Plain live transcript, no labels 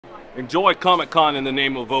Enjoy Comic Con in the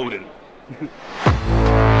name of Odin.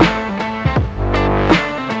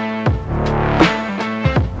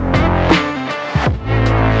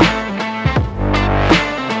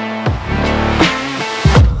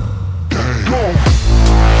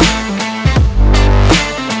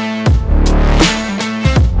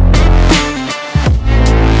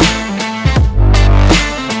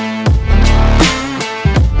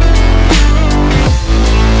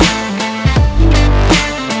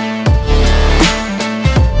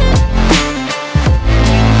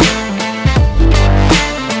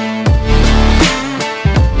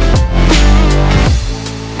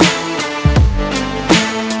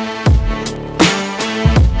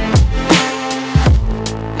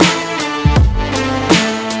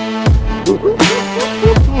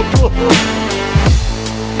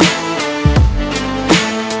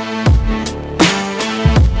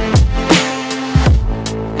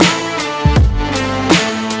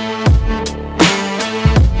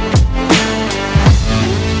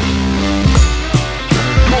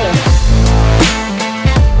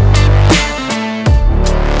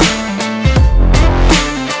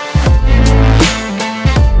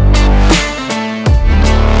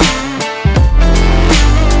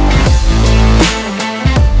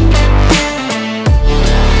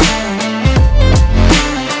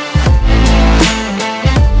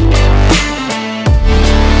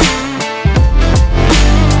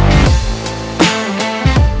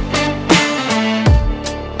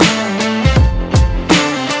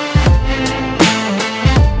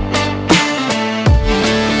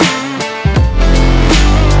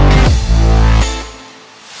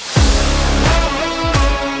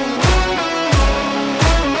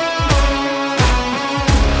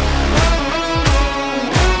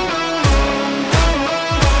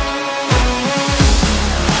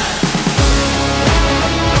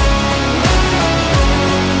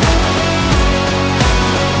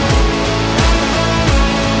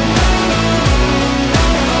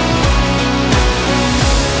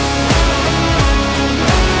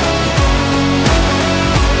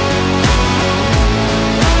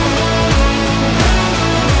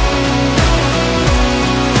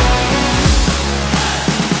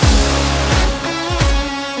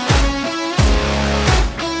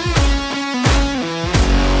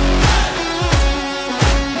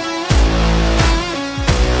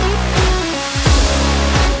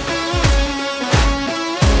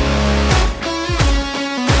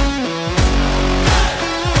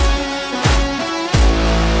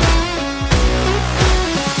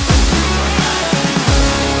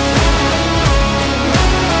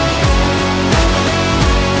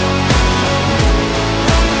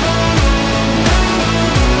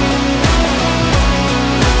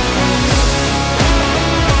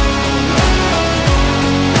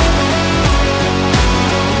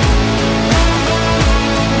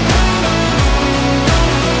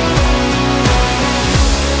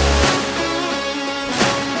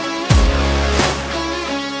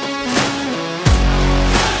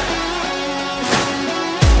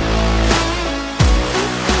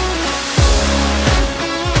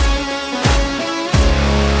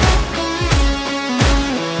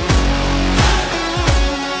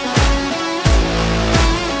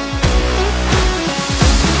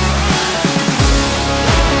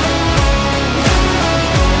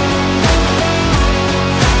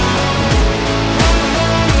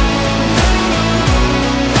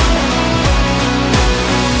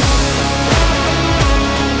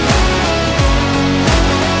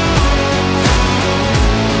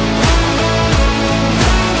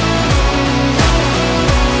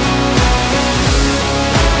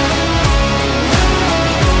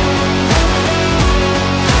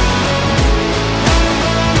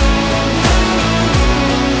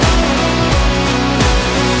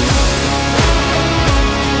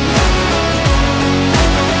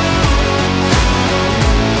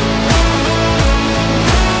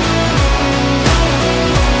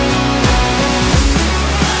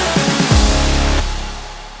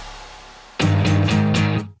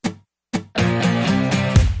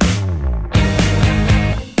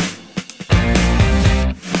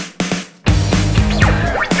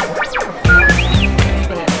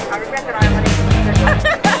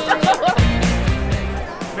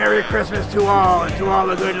 Merry Christmas to all, and to all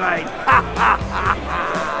a good night.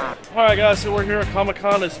 Alright guys, so we're here at Comic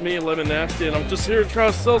Con. It's me, Lemon Nasty, and I'm just here to try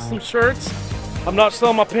to sell some shirts. I'm not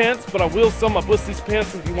selling my pants, but I will sell my Bussy's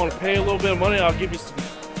pants. If you want to pay a little bit of money, I'll give you some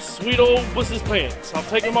sweet old Bussy's pants. I'll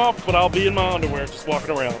take them off, but I'll be in my underwear just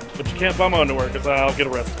walking around. But you can't buy my underwear because I'll get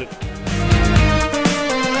arrested.